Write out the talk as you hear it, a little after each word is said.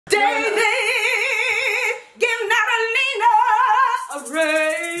David, give Natalina a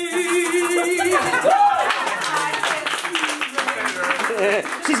raise.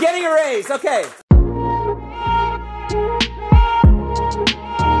 She's getting a raise, okay.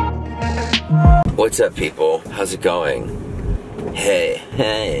 What's up, people? How's it going? Hey.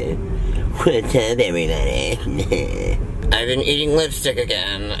 What's up, everybody? I've been eating lipstick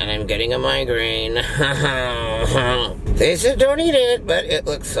again, and I'm getting a migraine. They said don't eat it, but it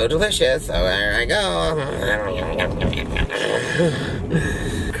looks so delicious, so there I go.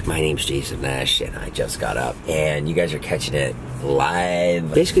 My name's Jason Nash, and I just got up, and you guys are catching it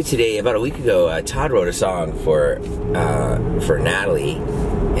live. Basically today, about a week ago, Todd wrote a song for Natalie,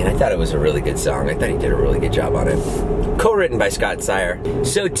 and I thought it was a really good song. I thought he did a really good job on it. Co-written by Scott Sire.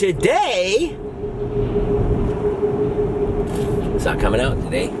 So today, it's not coming out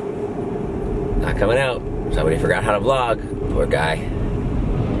today. Not coming out. Somebody forgot how to vlog. Poor guy.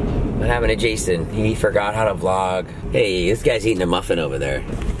 What happened to Jason? He forgot how to vlog. Hey, this guy's eating a muffin over there.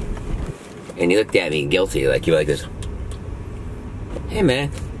 And he looked at me guilty, like you were like this. Hey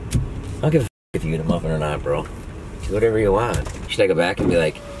man, I don't give a f if you eat a muffin or not, bro. Do whatever you want. Should I go back and be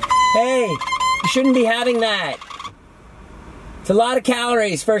like, hey, you shouldn't be having that. It's a lot of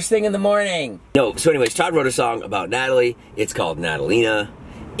calories first thing in the morning. No, so anyways, Todd wrote a song about Natalie. It's called Natalina.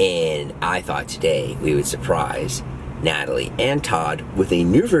 And I thought today we would surprise Natalie and Todd with a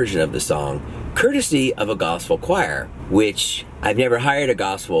new version of the song, courtesy of a gospel choir, which I've never hired a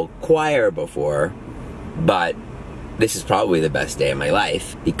gospel choir before, but this is probably the best day of my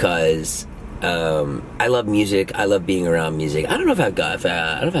life because I love music. I love being around music. I don't know if I don't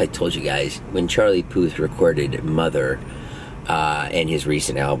know if I told you guys, when Charlie Puth recorded Mother, and his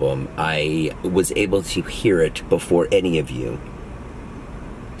recent album, I was able to hear it before any of you.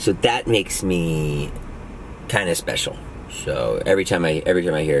 So that makes me kind of special. So every time I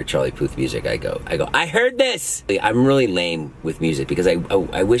hear Charlie Puth music, I go, I heard this! I'm really lame with music because I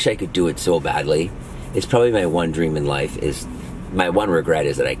wish I could do it so badly. It's probably my one dream in life my one regret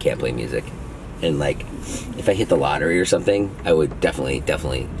is that I can't play music. And like, if I hit the lottery or something, I would definitely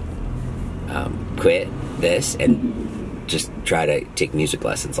quit this and just try to take music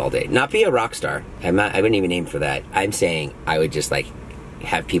lessons all day. Not be a rock star. I wouldn't even aim for that. I'm saying I would just like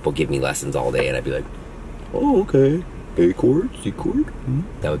have people give me lessons all day and I'd be like, oh, okay. A chord, C chord.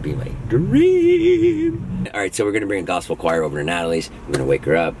 That would be my dream. All right, so we're gonna bring a gospel choir over to Natalie's. We're gonna wake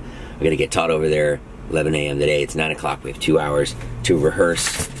her up. We're gonna get Todd over there, 11 a.m. today. It's 9 o'clock. We have 2 hours to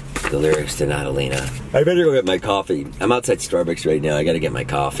rehearse the lyrics to Natalina. I better go get my coffee. I'm outside Starbucks right now. I gotta get my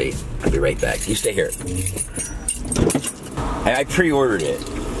coffee. I'll be right back. You stay here. I pre-ordered it,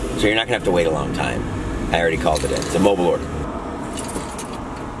 so you're not gonna have to wait a long time. I already called it in. It's a mobile order.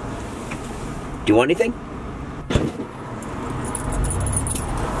 Do you want anything?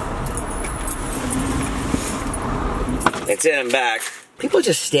 That's it, I'm back. People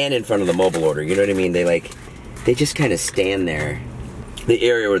just stand in front of the mobile order, you know what I mean? They just kind of stand there. The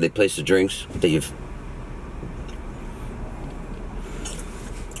area where they place the drinks that you've...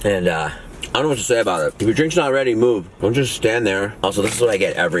 And, I don't know what to say about it. If your drink's not ready, move. Don't just stand there. Also, this is what I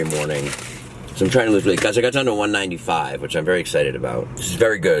get every morning. So I'm trying to lose weight. Guys, I got down to 195, which I'm very excited about. This is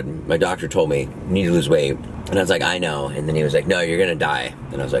very good. My doctor told me, you need to lose weight. And I was like, I know. And then he was like, no, you're gonna die.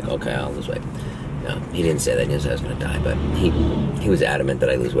 And I was like, okay, I'll lose weight. No, he didn't say that. He didn't say I was gonna die, but he was adamant that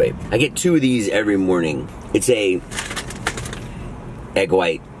I lose weight. I get 2 of these every morning. It's a egg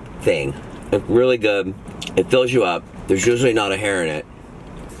white thing. It's really good. It fills you up. There's usually not a hair in it.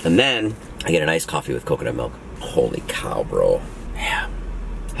 And then I get an iced coffee with coconut milk. Holy cow, bro. Yeah.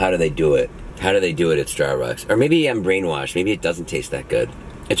 How do they do it? How do they do it at Starbucks? Or maybe I'm brainwashed. Maybe it doesn't taste that good.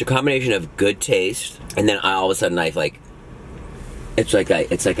 It's a combination of good taste, and then all of a sudden it's like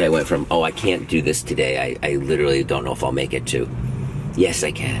I went from, oh, I can't do this today. I literally don't know if I'll make it to, yes,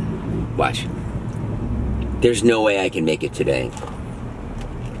 I can. Watch. There's no way I can make it today.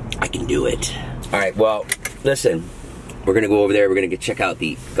 I can do it. All right, well, listen. We're gonna go over there, we're gonna check out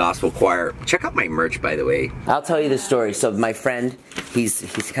the gospel choir. Check out my merch, by the way. I'll tell you the story. So my friend, he's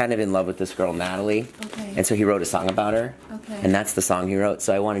kind of in love with this girl, Natalie. Okay. And so he wrote a song about her. Okay. And that's the song he wrote.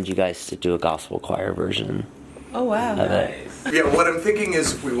 So I wanted you guys to do a gospel choir version. Oh, wow. Nice. Yeah, what I'm thinking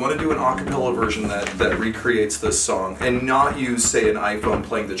is we want to do an a cappella version that recreates this song and not use, say, an iPhone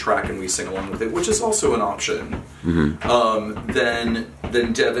playing the track and we sing along with it, which is also an option. Mm-hmm. Then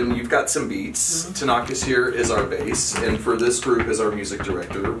Then Devin, you've got some beats. Tanaka's here is our bass, and for this group is our music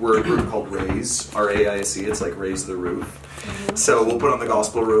director. We're a group called Raise, R-A-I-S-E. It's like Raise the Roof. So we'll put on the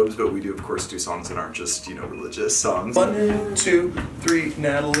gospel robes, but we do, of course, do songs that aren't just, you know, religious songs. 1, 2, 3,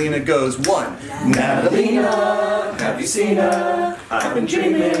 Natalina goes. 1. Natalina, have you seen her? I've been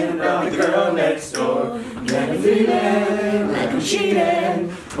dreaming about the girl next door. Get a feeling like I'm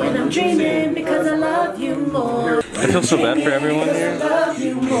cheating when I'm dreaming because I love you more. I feel so bad for everyone here.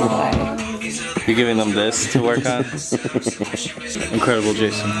 You're giving them this to work on? Incredible,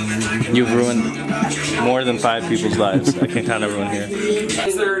 Jason. You've ruined more than 5 people's lives. I can count everyone here.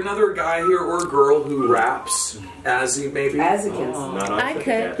 Is there another guy here or girl who raps? Azzy, maybe? As it can. I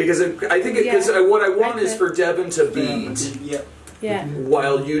could. Because I think what I want is for Devin to beat. Yeah.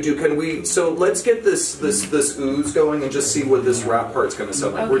 While you do, can we? So let's get this ooze going and just see what this rap part's going to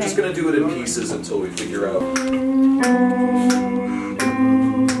sound like. Okay. We're just going to do it in pieces until we figure out.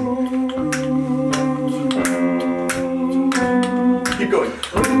 Keep going.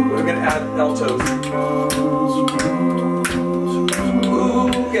 We're going to add altos. Ooh,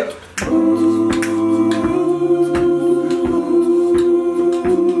 yeah. Ooh,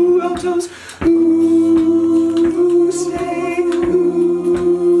 altos. Ooh, stay.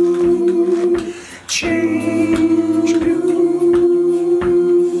 Ooh, change. Ooh.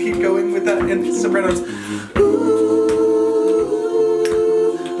 Keep going with that and sopranos.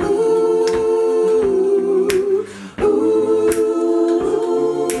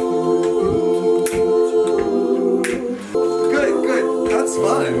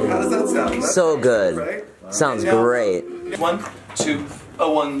 So good. Right? Sounds great. 1, 2,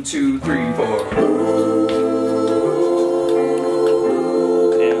 1, 2, 3, 4.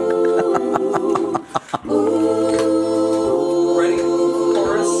 Ready?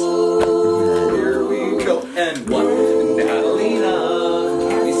 Chorus. Here we go. And 1. Natalina,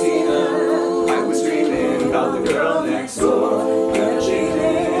 have you seen her? I was dreaming about the girl next door. I'm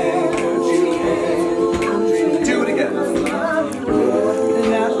dreaming. Do it again.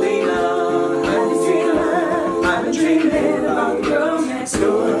 Natalina. Dreaming about the girl next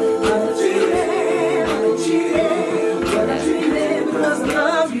door. I'm cheating, but I'm dreaming because I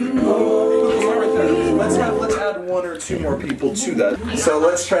love you more. Let's add 1 or 2 more people to that. So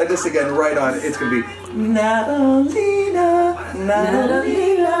let's try this again. Right on. It's gonna be Natalina,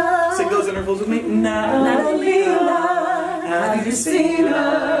 Natalina. Sing those intervals with me. Natalina, have you seen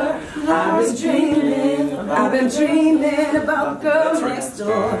her? I've been dreaming about the girl next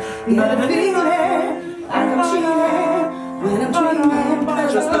door. Got a feeling. I'm cheating when I'm dreaming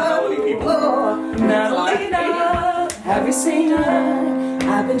because I love you. Natalina, have you seen her?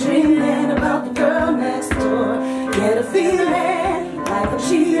 I've been dreaming about the girl next door. Get a feeling like I'm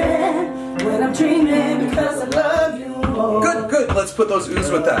cheating when I'm dreaming because I love you more. Good, good. Let's put those oohs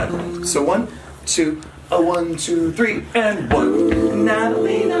with that. So 1, 2, 1, 2, 3, and 1.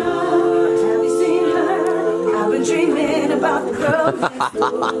 Natalina, have you seen her? I've been dreaming about the girl next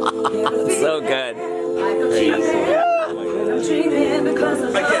door. So good.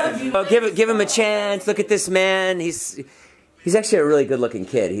 Oh, give him a chance. Look at this man. He's actually a really good-looking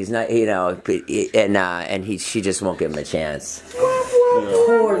kid. He's not, you know, and she just won't give him a chance.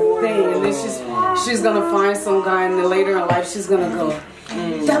 Poor thing. And then she's gonna find some guy, and then later in life she's gonna go,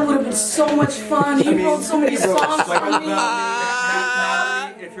 that would have been so much fun. He wrote so many songs for me.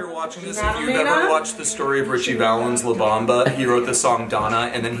 Natalie, if you're watching this, if you've ever watched the story of Richie Valens' La Bamba, he wrote the song Donna,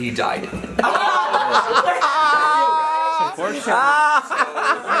 and then he died. You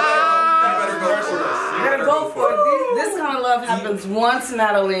gotta go for it. This kind of love happens once,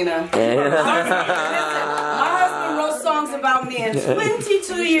 Natalina. My husband wrote songs about me, and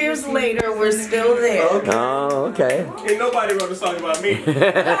 22 years later, we're still there. Okay. Oh, okay. Ain't nobody wrote a song about me. All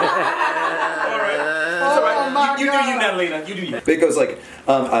right. You do you, Natalina. You do you. It goes like,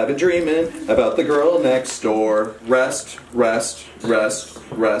 I've been dreaming about the girl next door. Rest, rest, rest,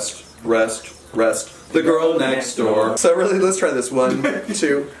 rest, rest, rest. The girl next door. So really, let's try this. 1,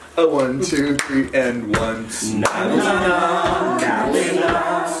 2, 1, 2, 3, and 1. Natalina, Natalina,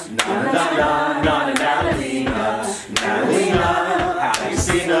 Natalina, Natalina, have you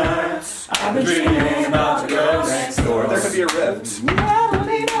seen her? I've been dreaming about the girl next door. There could be a riff.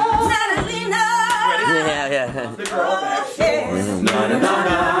 Natalina, Natalina. Yeah. The girl next door. Natalina,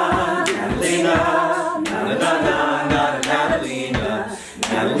 Natalina, Natalina,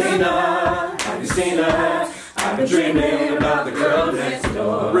 Natalina. Have you seen her? I've been dreaming about the girl next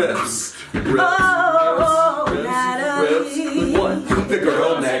door. Riffs. Riffs. 1. The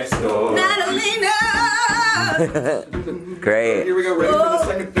girl next door. Great. Here we go. Ready for the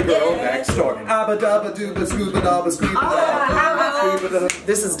second. The girl next door. I've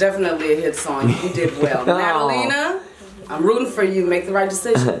This is definitely a hit song. You did well. Natalina, I'm rooting for you. Make the right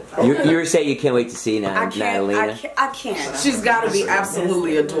decision. You were saying you can't wait to see Natalina. I can't. She's got to be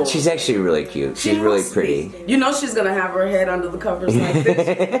absolutely adorable. She's actually really cute. She's really pretty. You know she's going to have her head under the covers like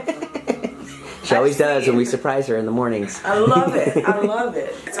this. She always does when we surprise her in the mornings. I love it. I love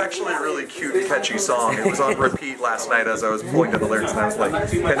it. It's actually a really cute and catchy song. It was on repeat last night as I was pulling to the lyrics, and I was like,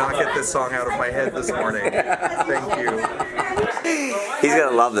 cannot get this song out of my head this morning. Thank you. He's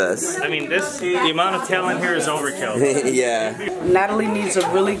gonna love this. I mean, the amount of talent here is overkill. Yeah. Natalie needs a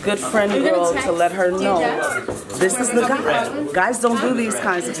really good friend girl to let her know this is the guy. Guys don't do these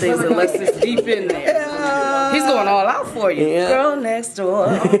kinds of things unless it's deep in there. He's going all out for you. Yeah. Girl next door.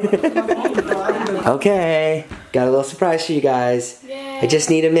 Okay, got a little surprise for you guys. Yay. I just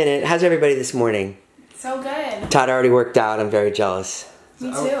need a minute. How's everybody this morning? So good. Todd already worked out. I'm very jealous. Me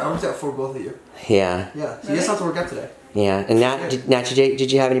too. I worked out for both of you. Yeah. Yeah, so you guys have to work out today. Yeah. And Nat,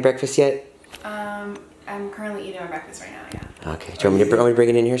 did you have any breakfast yet? I'm currently eating my breakfast right now, yeah. Okay. Do you want me to bring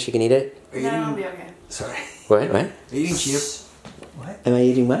it in here so you can eat it? No, I'll be okay. Sorry. What? Are you eating chia? What? Am I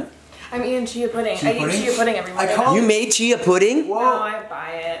eating what? I'm eating chia pudding. Chia I pudding? eat chia pudding every morning. You made chia pudding? No, I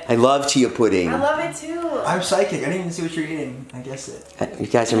buy it. I love chia pudding. I love it too. I'm psychic. I didn't even see what you're eating. I guess it. You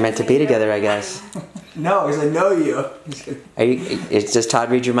guys are meant to be together, I guess. No, because I know you. Just kidding. Does Todd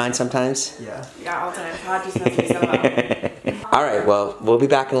read your mind sometimes? Yeah. Yeah, all the time. Todd just knows me so well. All right, well, we'll be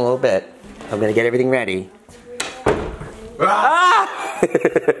back in a little bit. I'm going to get everything ready. Ah!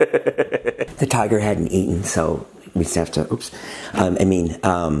 The tiger hadn't eaten, so we just have to, oops.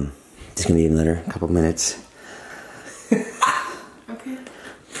 It's going to be another couple minutes. Okay.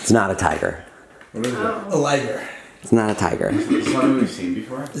 It's not a tiger. What is it? A liger. It's not a tiger. Is this something we've seen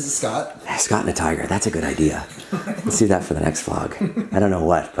before? Is it Scott? Scott and a tiger, that's a good idea. Let's do that for the next vlog. I don't know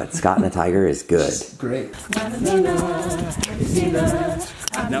what, but Scott and a tiger is good. Great.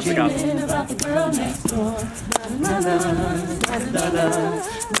 Now the gospel.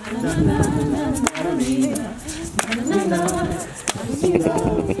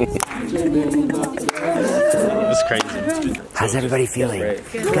 It's crazy. How's everybody feeling?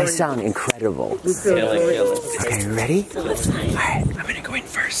 You guys sound incredible. Okay, ready? Alright, I'm gonna go in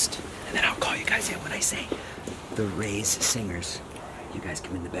first, and then I'll call you guys in when I say the Raise Singers. You guys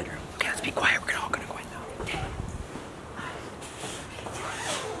come in the bedroom. Okay, let's be quiet. We're all gonna go in now.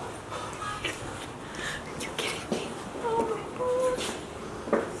 You kidding me?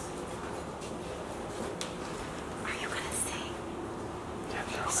 Are you gonna sing?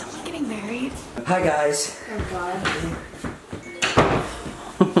 Is someone getting married? Hi guys. Oh God.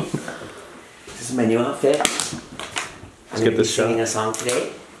 This is my new outfit. Let's get this singing a song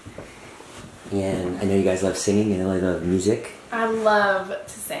today. And I know you guys love singing and I love music. I love to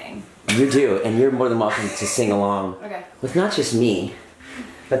sing. You do, and you're more than welcome to sing along Okay. with not just me,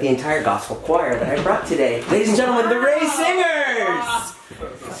 but the entire gospel choir that I brought today. Ladies and gentlemen, the Raise Singers!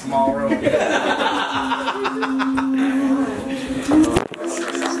 Small room.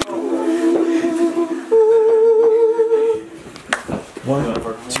 1,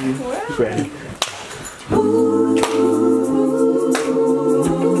 2, ready.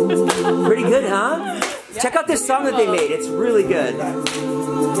 Pretty good, huh? Check out this song that they made. It's really good.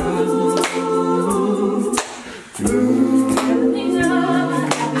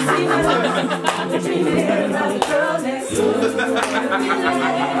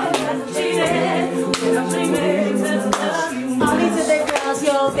 All these other girls,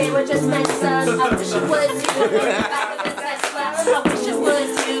 yo, they were just nice us. I wish it was you. I wish it was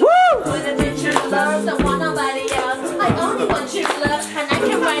you. Would have been true love, don't want nobody else. I only want true love, and I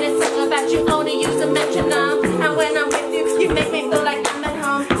can write a song about you. Only use a metronome, and when I'm with you, you make me feel like I'm at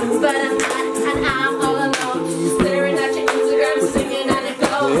home. But I'm not, and I'm all alone. Staring at your Instagram, singing on it go.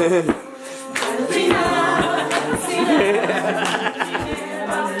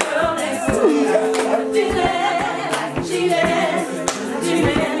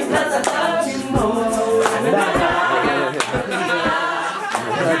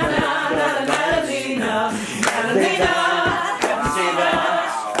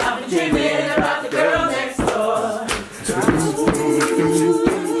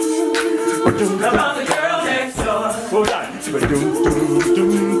 About the girl next door.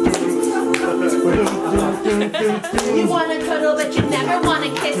 You wanna cuddle, but you never wanna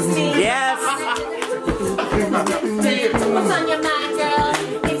kiss me. Yes! What's on your mind, girl?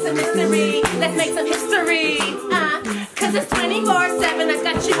 It's a mystery. Let's make some history. Cause it's 24/7, I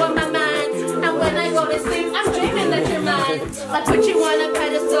got you on my mind. And when I go to sleep, I'm dreaming that you're mine. I put you on a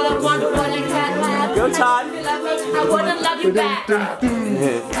pedestal, I wonder what I can have. Go, Todd. And if you love me, I wanna love you back.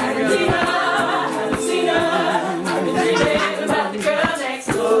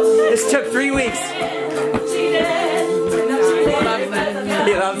 few weeks.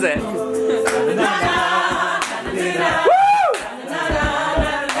 He loves it. Woo!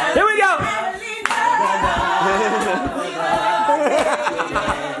 Here we go.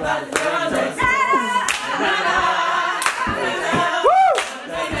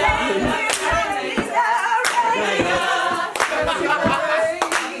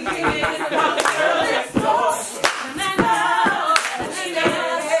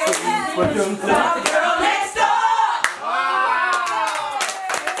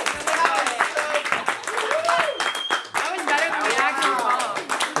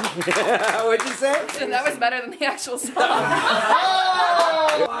 What'd you say? That was better than the actual song.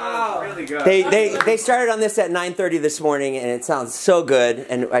 Wow. Really good. They started on this at 9:30 this morning, and it sounds so good.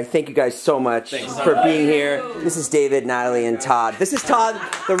 And I thank you guys so much for being here. This is David, Natalie, and Todd. This is Todd,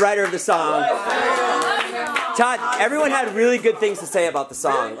 the writer of the song. Todd, everyone had really good things to say about the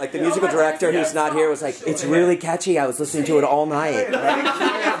song. Like the musical director, who's not here, was like, "It's really catchy. I was listening to it all night."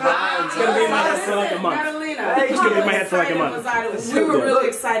 It's gonna be in my head for like a month. It's gonna be in my head for like a month. We were really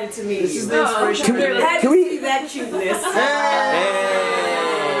excited to meet you. This is the inspiration. Can we see that cuteness?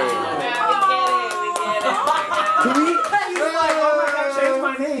 Can we? Oh my God, change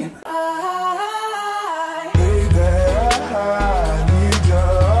my name.